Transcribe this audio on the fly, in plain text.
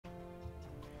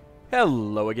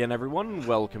Hello again, everyone.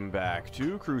 Welcome back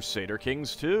to Crusader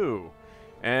Kings 2.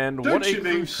 And Don't what a you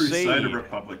mean crusade! Crusader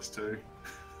Republics too?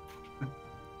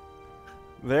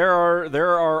 There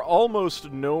are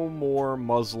almost no more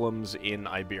Muslims in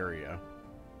Iberia.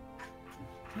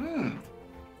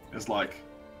 There's like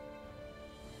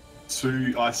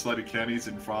 2 isolated counties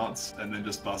in France, and then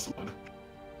just Barcelona.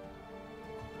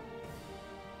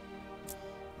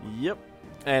 Yep.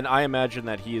 And I imagine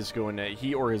that he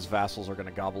or his vassals are going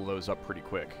to gobble those up pretty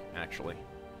quick, actually.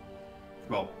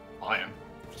 Well, I am.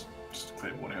 Just to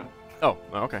clear one out. Oh,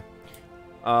 okay.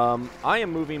 I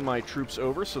am moving my troops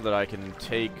over so that I can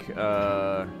take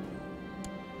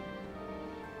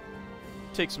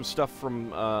some stuff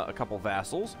from a couple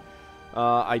vassals.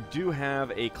 I do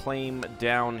have a claim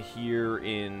down here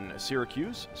in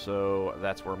Syracuse, so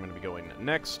that's where I'm going to be going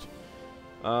next.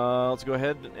 Let's go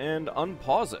ahead and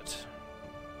unpause it.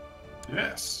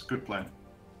 Yes, good plan.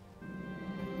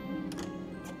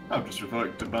 I've just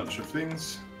revoked a bunch of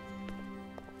things.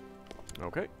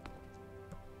 Okay.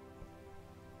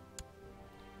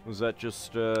 Was that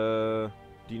just, do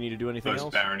you need to do anything else?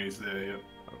 Those baronies there, yep.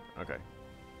 Oh, okay.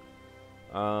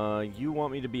 You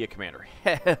want me to be a commander?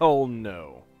 Hell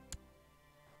no.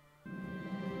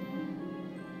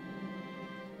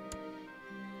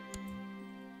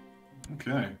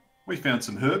 Okay. We found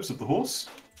some herbs of the horse.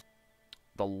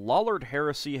 The Lollard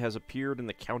heresy has appeared in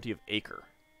the county of Acre.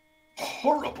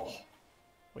 Horrible.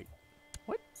 Wait,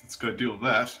 what? Let's go deal with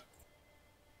that.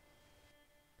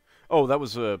 Oh, that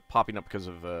was popping up because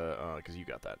you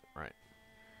got that, right.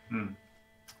 Okay,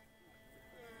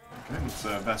 let's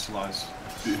vassalize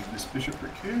this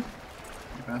bishopric here.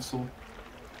 Vassal.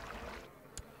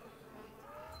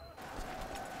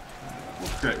 We'll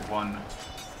create one.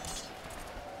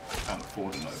 Can't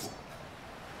afford a noble.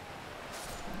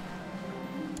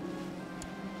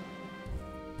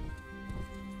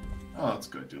 Oh, let's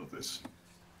go deal with this.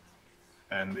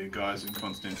 And the guys in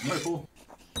Constantinople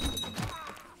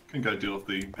can go deal with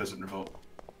the peasant revolt.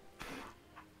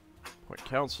 Point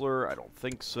counselor, I don't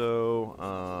think so.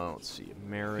 Let's see,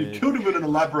 marriage. He killed him in an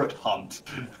elaborate hunt.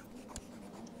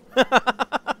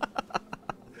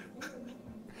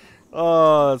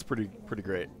 Oh, that's pretty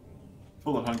great.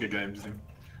 Full of Hunger Games in him.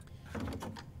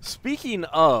 Speaking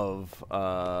of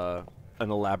an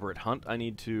elaborate hunt, I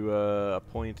need to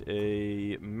appoint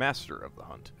a master of the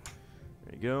hunt.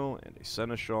 There you go, and a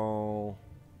seneschal.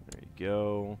 There you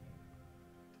go.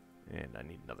 And I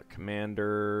need another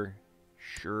commander.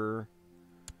 Sure.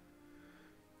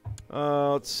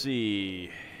 Let's see.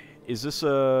 Is this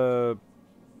a...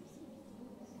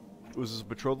 Was this a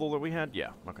betrothal that we had?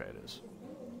 Yeah, okay, it is.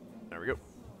 There we go.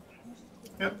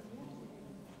 Yep.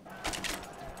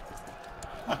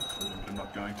 I'm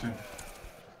not going to.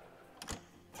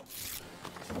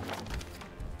 I'm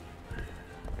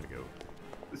gonna go.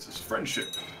 This is friendship.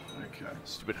 Okay.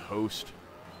 Stupid host.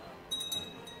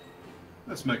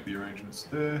 Let's make the arrangements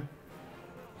there.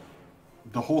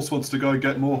 The horse wants to go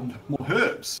get more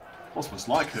herbs. Horse must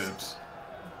like herbs.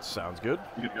 Sounds good.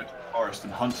 We're gonna go to the forest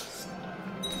and hunt.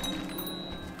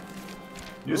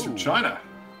 News from Ooh. China.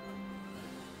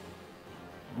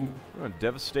 Ooh. Oh, a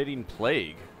devastating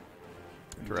plague.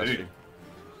 Interesting. Indeed.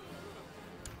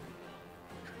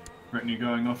 Retinue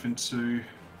going off into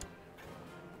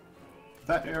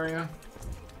that area.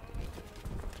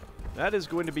 That is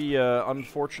going to be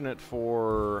unfortunate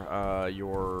for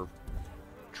your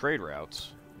trade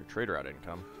routes, your trade route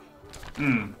income.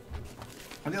 On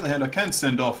the other hand, I can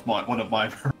send off one of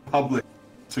my republic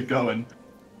to go and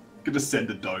could just send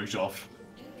a doge off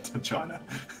to China.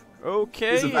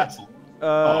 Okay. He's a vassal.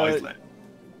 Oh, he's left.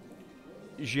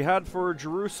 Jihad for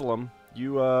Jerusalem.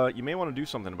 You may want to do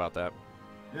something about that.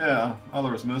 Yeah,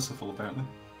 Allah is merciful, apparently.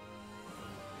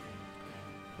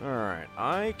 Alright,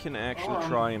 I can actually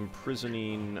try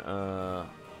imprisoning the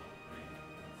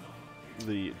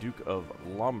Duke of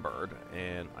Lombard,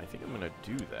 and I think I'm going to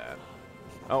do that.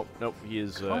 Oh, nope, he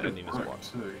is ending his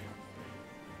watch.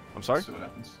 I'm sorry? See what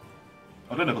happens.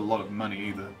 I don't have a lot of money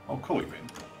either. I'll call you in.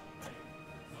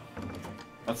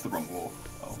 That's the wrong war.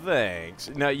 Oh. Thanks.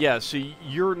 Now, yeah, so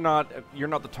you're not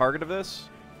the target of this,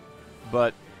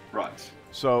 but... Right.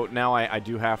 So now I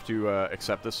do have to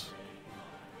accept this.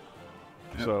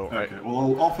 Yep. So okay. Well,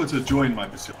 I'll offer to join my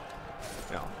facility.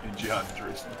 Yeah. In Jihad in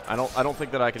Jerusalem. I don't think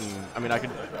that I can. I mean, I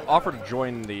could offer to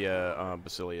join the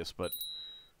Basilius, but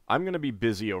I'm gonna be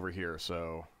busy over here.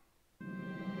 So.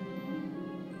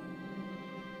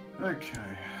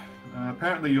 Okay.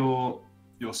 Apparently you're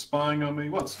spying on me.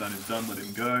 What's done is done. Let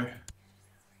him go.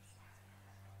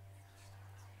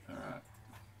 All right.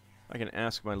 I can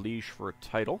ask my liege for a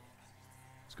title.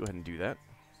 Let's go ahead and do that.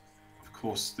 Of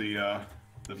course, the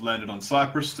They've landed on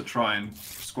Cyprus to try and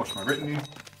squash my retinue.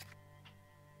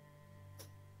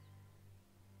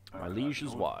 My liege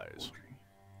is wise.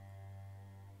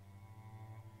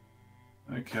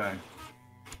 Okay.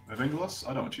 Evangelos,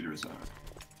 I don't want you to resign.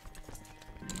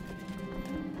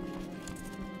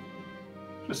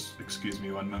 Just excuse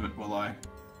me one moment while I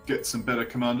get some better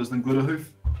commanders than Glitterhoof.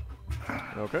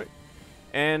 Okay.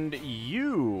 And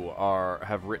you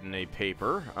have written a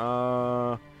paper.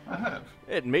 I have.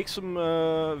 It makes some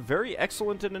very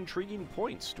excellent and intriguing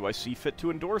points. Do I see fit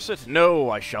to endorse it? No,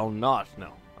 I shall not.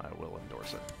 No, I will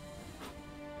endorse it.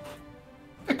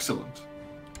 Excellent.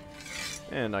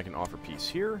 And I can offer peace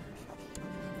here.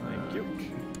 Thank you.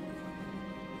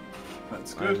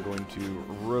 That's good. I'm going to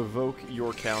revoke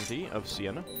your county of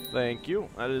Siena. Thank you.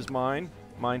 That is mine.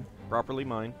 Mine. Properly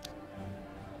mine.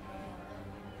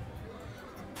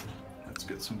 Let's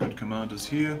get some good commanders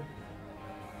here.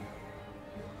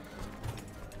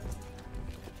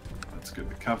 Let's get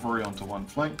the cavalry onto one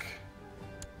flank.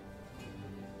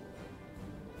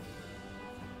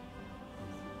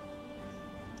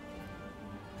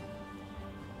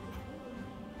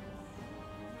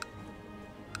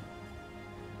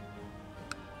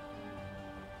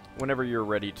 Whenever you're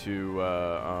ready to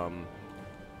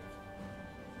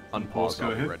unpause,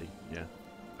 I'll be ready. Yeah.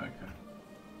 Okay.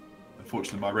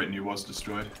 Unfortunately, my retinue was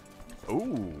destroyed.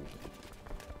 Ooh.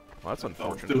 Well, that's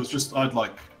unfortunate. There was just, I'd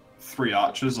like 3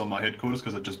 archers on my headquarters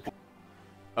because I just...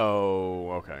 Oh,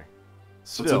 okay.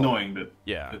 So it's annoying, but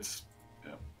yeah,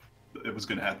 it was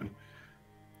going to happen.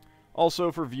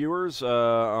 Also, for viewers,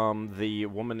 the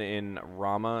woman in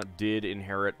Rama did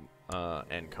inherit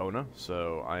Ancona,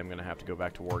 so I'm going to have to go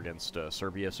back to war against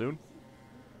Serbia soon.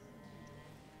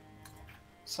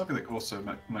 Something that also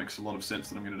makes a lot of sense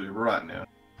that I'm going to do right now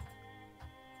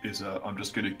is I'm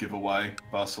just going to give away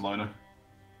Barcelona.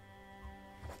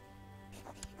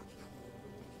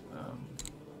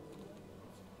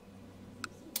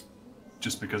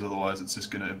 Just because otherwise it's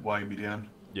just going to weigh me down.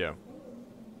 Yeah.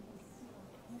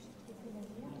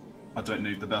 I don't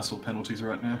need the vassal penalties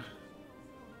right now.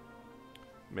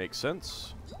 Makes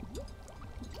sense.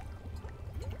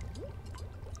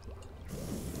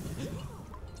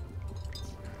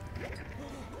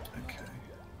 Okay.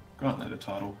 Grant that a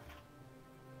title.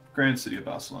 Grand City of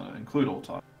Barcelona. Include all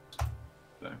titles.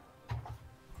 So,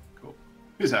 cool.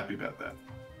 He's happy about that.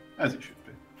 As he should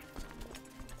be.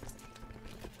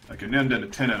 Okay, now I'm down to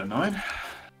 10 out of 9.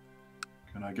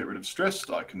 Can I get rid of stress?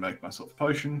 I can make myself a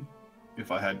potion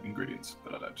if I had ingredients,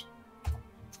 but I don't.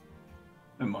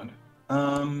 Never mind.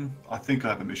 I think I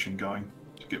have a mission going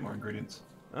to get more ingredients.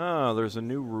 Ah, there's a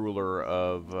new ruler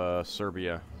of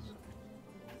Serbia.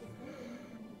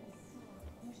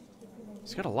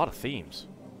 He's got a lot of themes.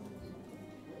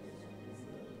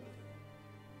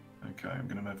 Okay, I'm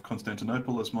going to have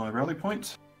Constantinople as my rally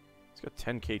point. He's got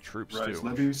 10k troops Raise too.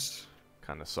 levies.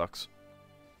 Kind of sucks.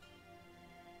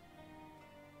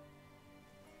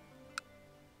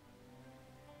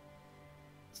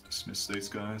 Let's dismiss these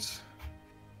guys.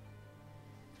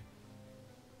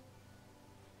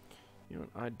 You know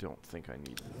what, I don't think I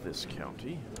need this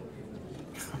county.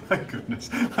 My goodness.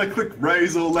 I click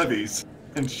raise all levies.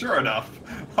 And sure enough,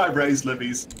 I raise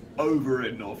levies over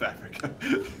in North Africa.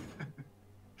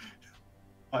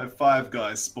 I have 5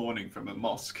 guys spawning from a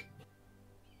mosque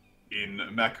in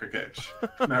Marrakesh.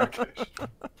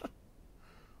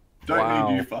 Don't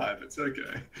need you 5, it's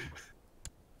okay.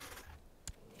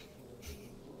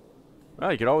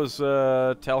 Well, you could always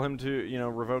tell him to, you know,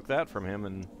 revoke that from him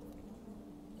and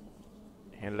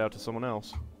hand it out to someone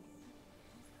else.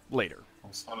 Later.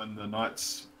 I'll summon the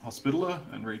Knights Hospitaller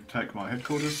and retake my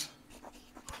headquarters.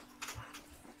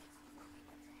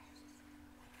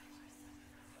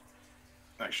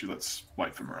 Actually, let's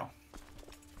wait for morale.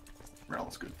 Morale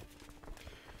is good.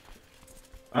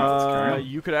 Let's carry on.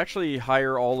 You could actually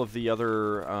hire all of the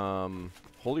other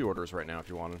holy orders right now if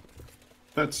you wanted.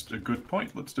 That's a good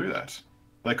point. Let's do that.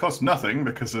 They cost nothing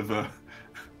because of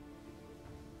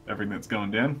everything that's going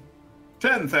down.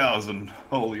 10,000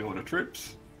 holy order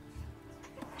troops.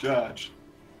 Charge.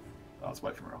 Oh, let's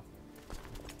wait for morale.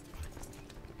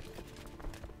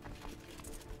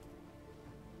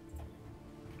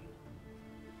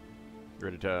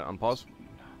 Ready to unpause?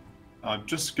 I'm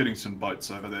just getting some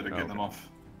boats over there to get them off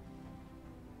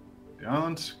the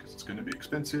island, because it's going to be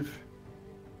expensive.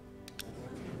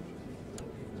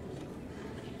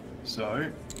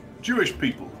 So, Jewish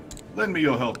people, lend me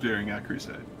your help during our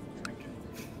crusade. Thank you.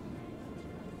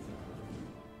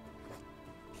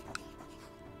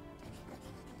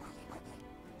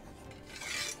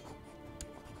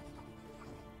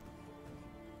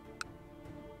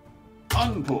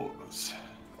 Unpause.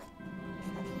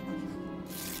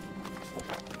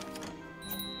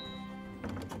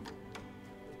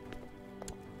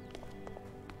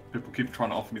 People keep trying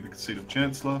to offer me the seat of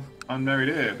Chancellor. Unmarried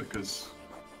heir because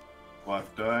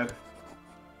wife died.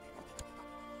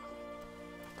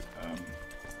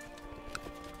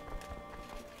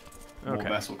 More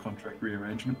vassal contract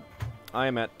rearrangement. I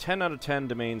am at 10 out of 10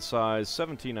 domain size,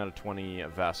 17 out of 20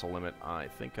 vassal limit. I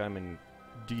think I'm in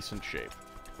decent shape.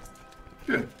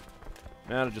 Good.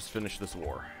 Now to just finish this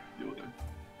war. You'll do.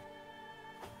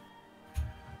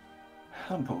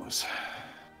 Unpause.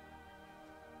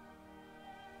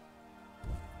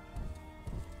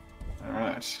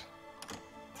 Alright.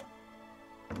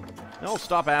 No,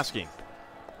 stop asking.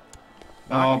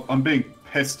 Oh, I'm being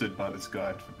pestered by this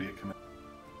guy for being a commander.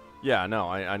 Yeah, no,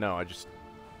 I know. I just...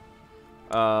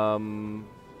 I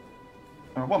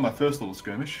won my first little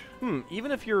skirmish.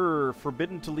 Even if you're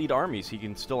forbidden to lead armies, he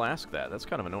can still ask that. That's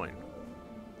kind of annoying.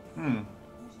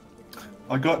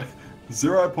 I got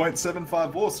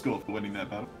 0.75 war score for winning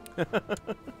that battle.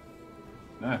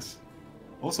 Nice.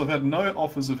 Also, I've had no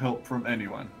offers of help from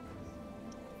anyone.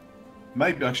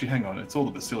 Maybe, actually, hang on. It's all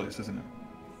the Basilius, isn't it?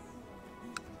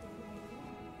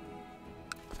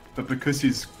 But because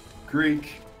he's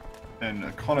Greek and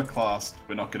iconoclast,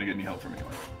 we're not going to get any help from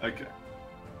anyone. Okay.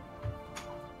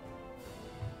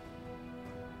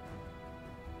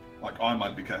 Like, I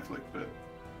might be Catholic, but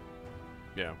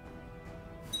Yeah.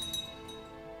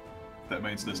 that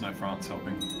means there's no France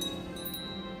helping.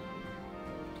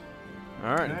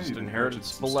 Alright, Okay, just you've inherited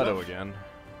some Spoleto stuff. again.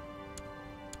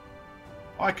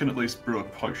 I can at least brew a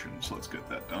potion, so let's get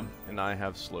that done. And I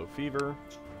have slow fever.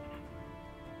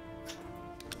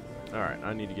 Alright,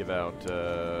 I need to give out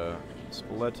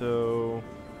Spoleto.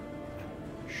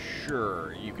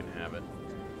 Sure, you can have it.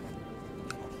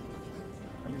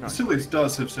 You're not Basilius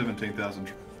does have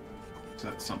 17,000. So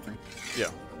that's something. Yeah.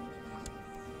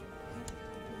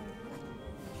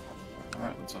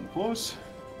 Alright, let's unpause.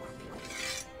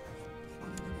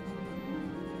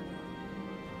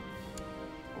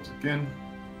 Pause again.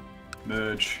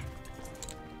 Merge.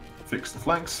 Fix the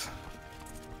flanks.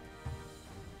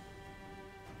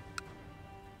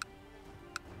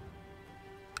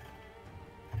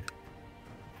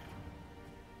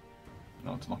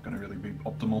 No, it's not going to really be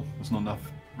optimal. There's not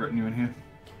enough retinue in here.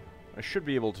 I should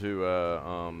be able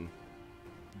to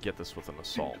get this with an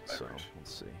assault, so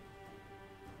let's see.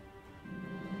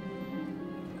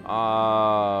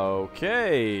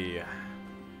 Okay.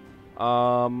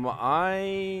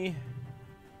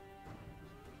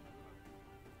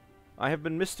 I have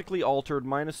been mystically altered,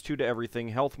 -2 to everything,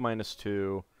 health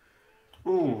 -2.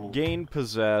 Ooh. Gain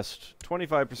possessed,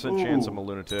 25% chance I'm a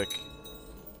lunatic.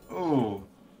 Ooh.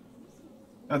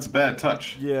 That's a bad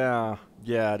touch. Yeah,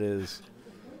 it is.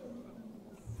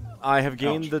 I have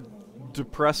gained Ouch. the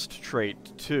depressed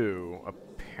trait too,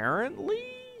 apparently?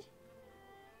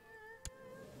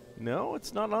 No,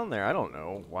 it's not on there. I don't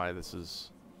know why this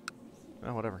is...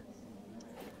 Oh, whatever.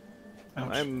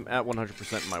 Ouch. I'm at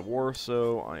 100% in my war,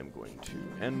 so I'm going to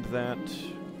end that.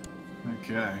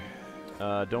 Okay.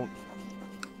 Don't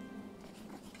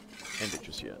end it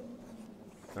just yet.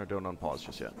 Or don't unpause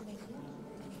just yet.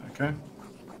 Okay.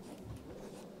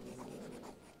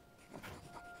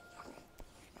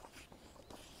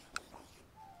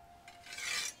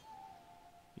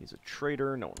 He's a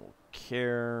traitor, no one will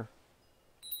care.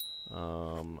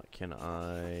 Can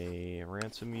I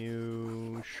ransom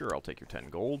you? Sure, I'll take your 10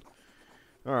 gold.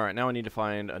 Alright, now I need to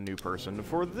find a new person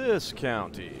for this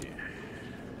county.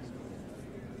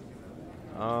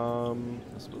 I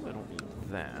suppose I don't need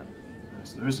that.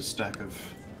 So there is a stack of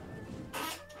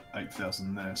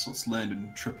 8,000 there, so let's land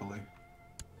in Tripoli.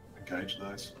 Engage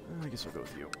those. I guess I'll go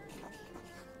with you.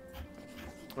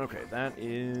 Okay, that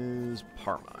is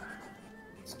Parma.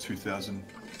 It's 2,000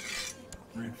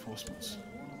 reinforcements.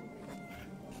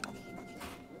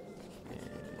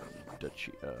 And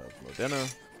Duchy of Modena.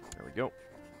 There we go.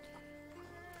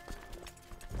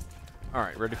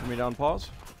 Alright, ready for me to unpause?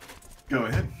 Go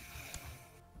ahead.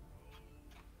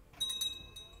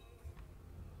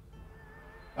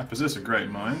 I possess a great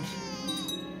mind.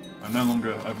 I'm no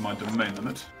longer over my domain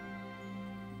limit.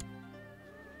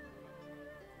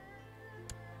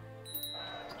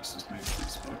 This is me with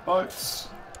these boats.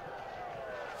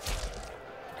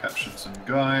 Captured some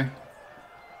guy.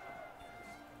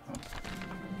 Oh,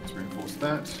 let's reinforce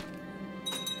that.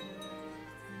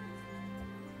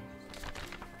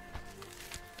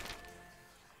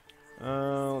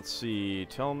 Let's see.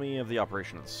 Tell me of the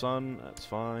operation of the sun. That's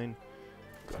fine.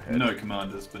 Go ahead. No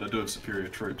commanders, but I do have superior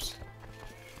troops.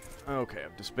 Okay,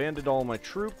 I've disbanded all my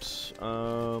troops.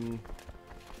 What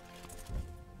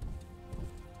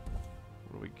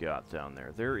do we got down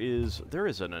there? There is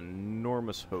an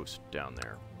enormous host down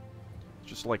there. It's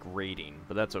just like raiding,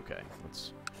 but that's okay.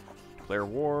 Let's Declare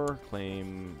war.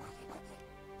 Claim...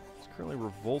 He's currently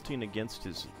revolting against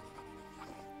his...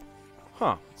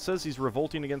 Huh. It says he's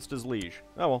revolting against his liege.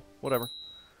 Oh well, whatever.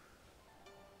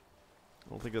 I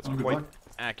don't think that's quite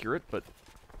accurate, but...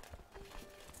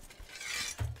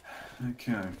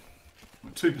 Okay.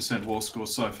 2% war score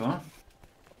so far.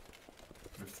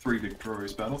 With 3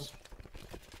 victorious battles.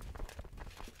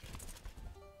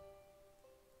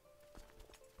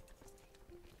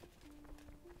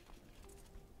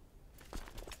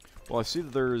 Well, I see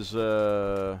that there's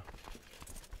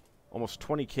almost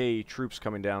 20k troops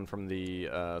coming down from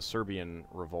the Serbian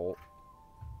revolt.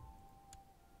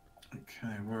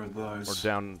 Okay, where are those? Or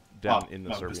down in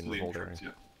the Serbian revolt area. Yeah.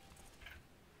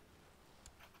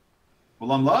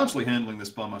 Well, I'm largely handling this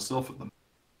by myself at the moment.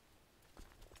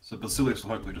 So Basilius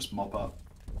will hopefully just mop up.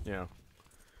 Yeah.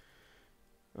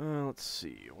 Let's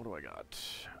see. What do I got?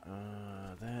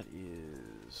 That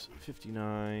is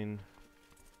 59.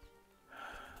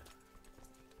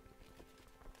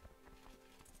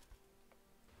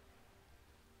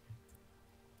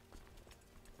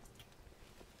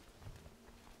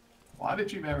 Why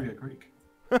did you marry a Greek?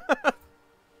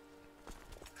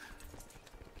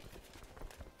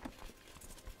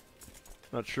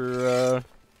 Not sure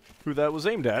who that was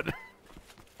aimed at.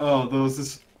 Oh, there was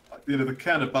this, the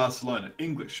Count of Barcelona,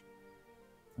 English.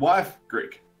 Wife,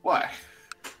 Greek. Why?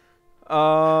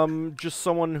 Just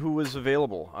someone who was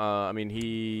available. I mean,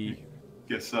 he...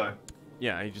 Guess so.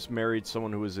 Yeah, he just married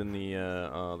someone who was in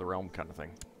the realm kind of thing.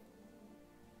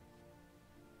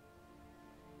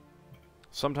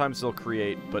 Sometimes they'll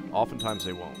create, but oftentimes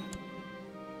they won't.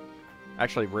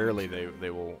 Actually, rarely they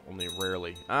will, only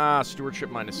rarely. Ah, stewardship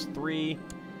 -3.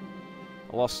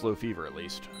 I lost slow fever, at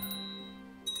least.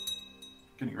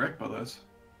 Getting wrecked by those.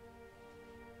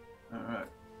 Alright.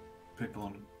 People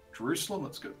on Jerusalem,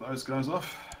 let's get those guys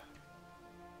off.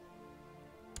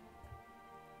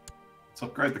 Let's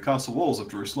upgrade the castle walls of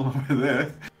Jerusalem over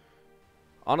there.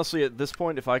 Honestly, at this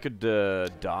point, if I could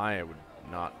die, I would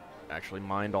not actually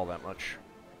mind all that much.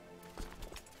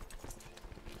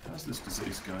 How's this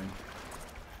disease going?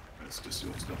 It's just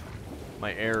your stuff.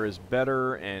 My heir is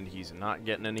better, and he's not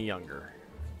getting any younger.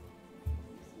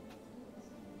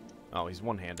 Oh, he's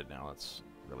one-handed now. That's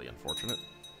really unfortunate.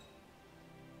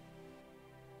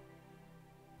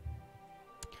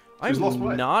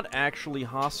 I'm not actually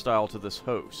hostile to this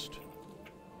host.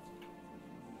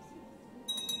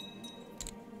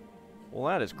 Well,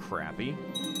 that is crappy.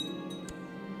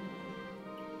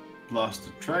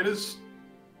 Blasted traders.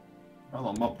 Well,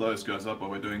 I'll mop those guys up while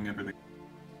we're doing everything.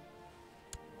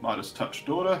 Midas touch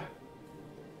daughter.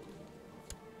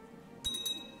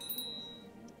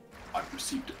 I've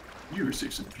received it. You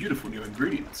received some beautiful new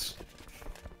ingredients.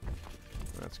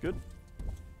 That's good.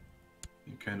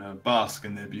 You can bask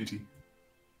in their beauty.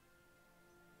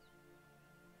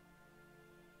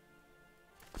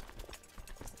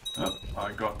 Oh,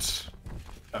 I got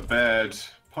a bad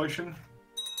potion.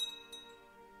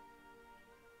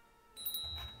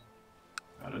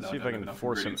 I don't know. Let's see if I can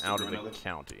force him out of the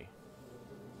county.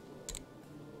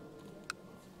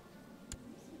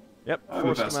 Yep,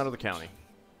 forced him out of the county.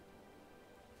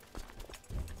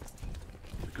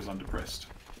 Because I'm depressed.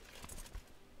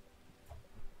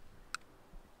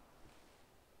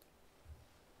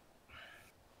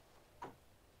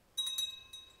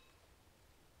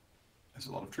 There's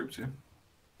a lot of troops here.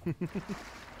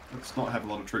 Let's not have a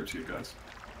lot of troops here, guys.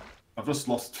 I've just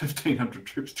lost 1,500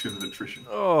 troops because of attrition.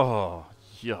 Oh,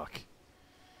 yuck.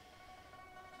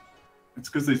 It's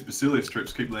because these Basilius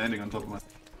troops keep landing on top of my...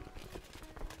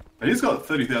 And he's got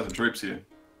 30,000 troops here.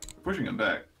 We're pushing him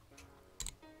back.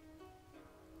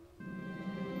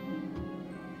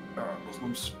 Alright,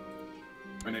 Muslims.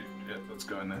 We need... Yeah, let's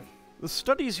go in there. The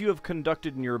studies you have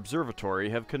conducted in your observatory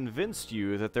have convinced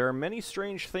you that there are many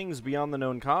strange things beyond the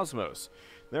known cosmos.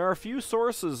 There are few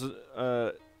sources,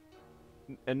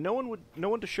 and no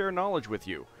one to share knowledge with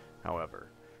you, however.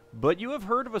 But you have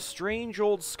heard of a strange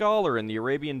old scholar in the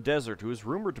Arabian desert who is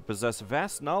rumored to possess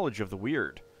vast knowledge of the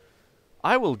weird.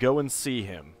 I will go and see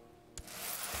him.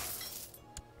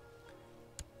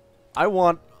 I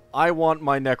want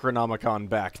my Necronomicon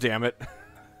back, damn it.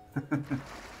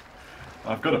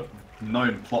 I've got a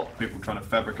known plot of people trying to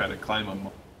fabricate a claim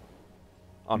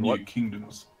on new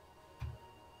kingdoms.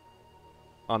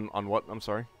 On what? I'm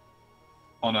sorry?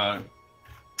 On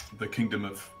the kingdom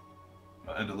of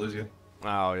Andalusia.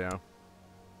 Oh, yeah.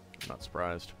 Not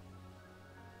surprised.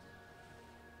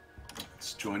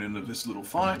 Let's join into this little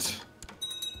fight.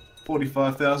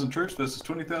 45,000 troops versus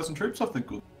 20,000 troops, I think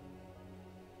good.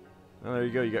 Oh, there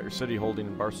you go. You got your city holding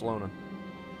in Barcelona.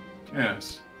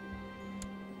 Yes.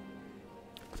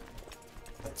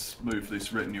 Let's move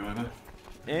this retinue over.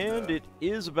 And it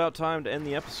is about time to end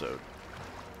the episode.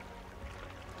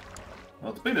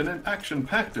 Well, it's been an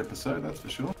action-packed episode, that's for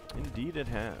sure. Indeed it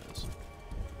has.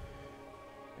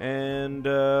 And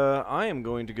I am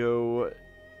going to go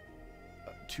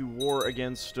to war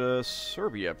against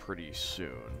Serbia pretty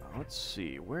soon. Let's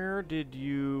see, where did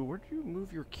you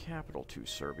move your capital to,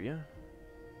 Serbia?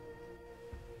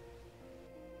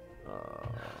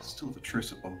 Still the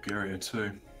truce at Bulgaria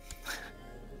too.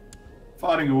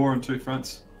 Fighting a war on two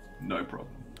fronts, no problem.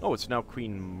 Oh, it's now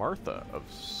Queen Martha of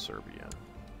Serbia.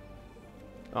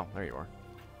 Oh, there you are.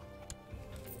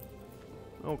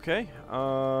 Okay,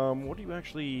 what are you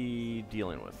actually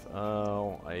dealing with?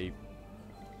 I'll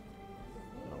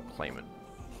claim it.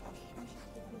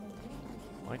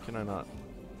 Why can I not?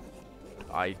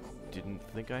 I didn't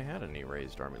think I had any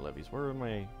raised army levies. Where are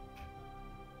my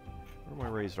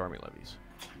raised army levies?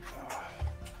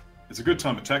 It's a good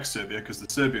time to attack Serbia because the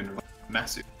Serbian revolt is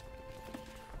massive.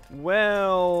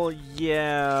 Well,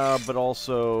 yeah, but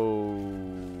also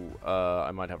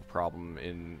I might have a problem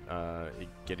in it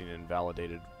getting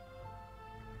invalidated.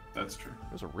 That's true.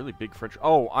 There's a really big French.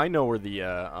 Oh, I know where the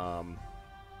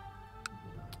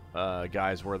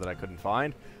guys were that I couldn't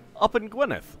find. Up in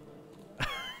Gwyneth.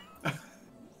 Of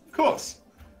course.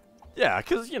 Yeah,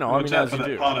 because you know, I mean, as you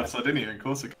do. Part of Sardinia in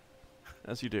Corsica.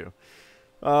 As you do.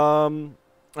 All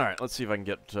right, let's see if I can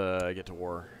get to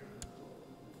war.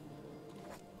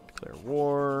 Declare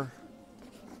war.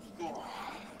 Do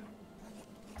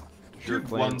you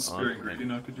have one spare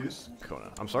ingredient I could use?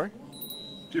 Kona. I'm sorry?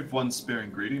 Do you have one spare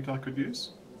ingredient I could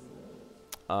use?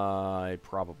 I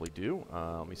probably do.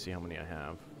 Let me see how many I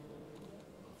have.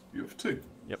 You have two.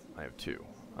 Yep, I have two.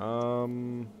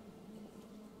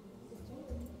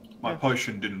 My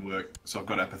potion didn't work, so I've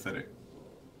got apathetic.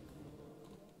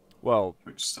 Well,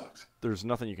 which sucks. There's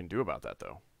nothing you can do about that,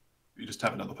 though. You just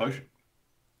have another potion.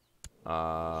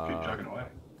 Just keep chugging away.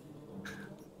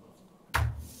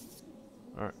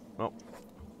 Alright, well.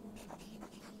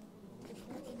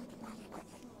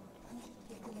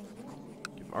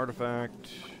 Give artifact.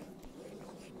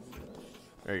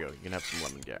 There you go. You can have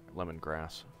some lemon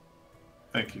grass.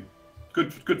 Thank you.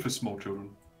 Good for small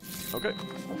children. Okay.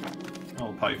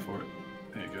 I'll pay for it.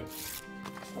 There you go.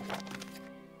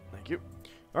 Thank you.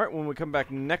 Alright, when we come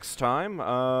back next time,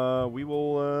 we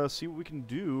will see what we can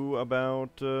do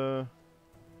about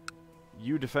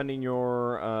you defending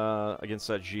your against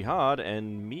that jihad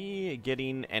and me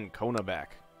getting Ancona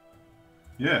back.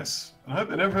 Yes. I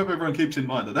hope everyone keeps in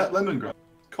mind that lemongrass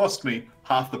cost me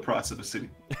half the price of a city.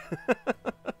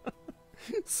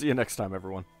 See you next time,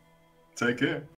 everyone. Take care.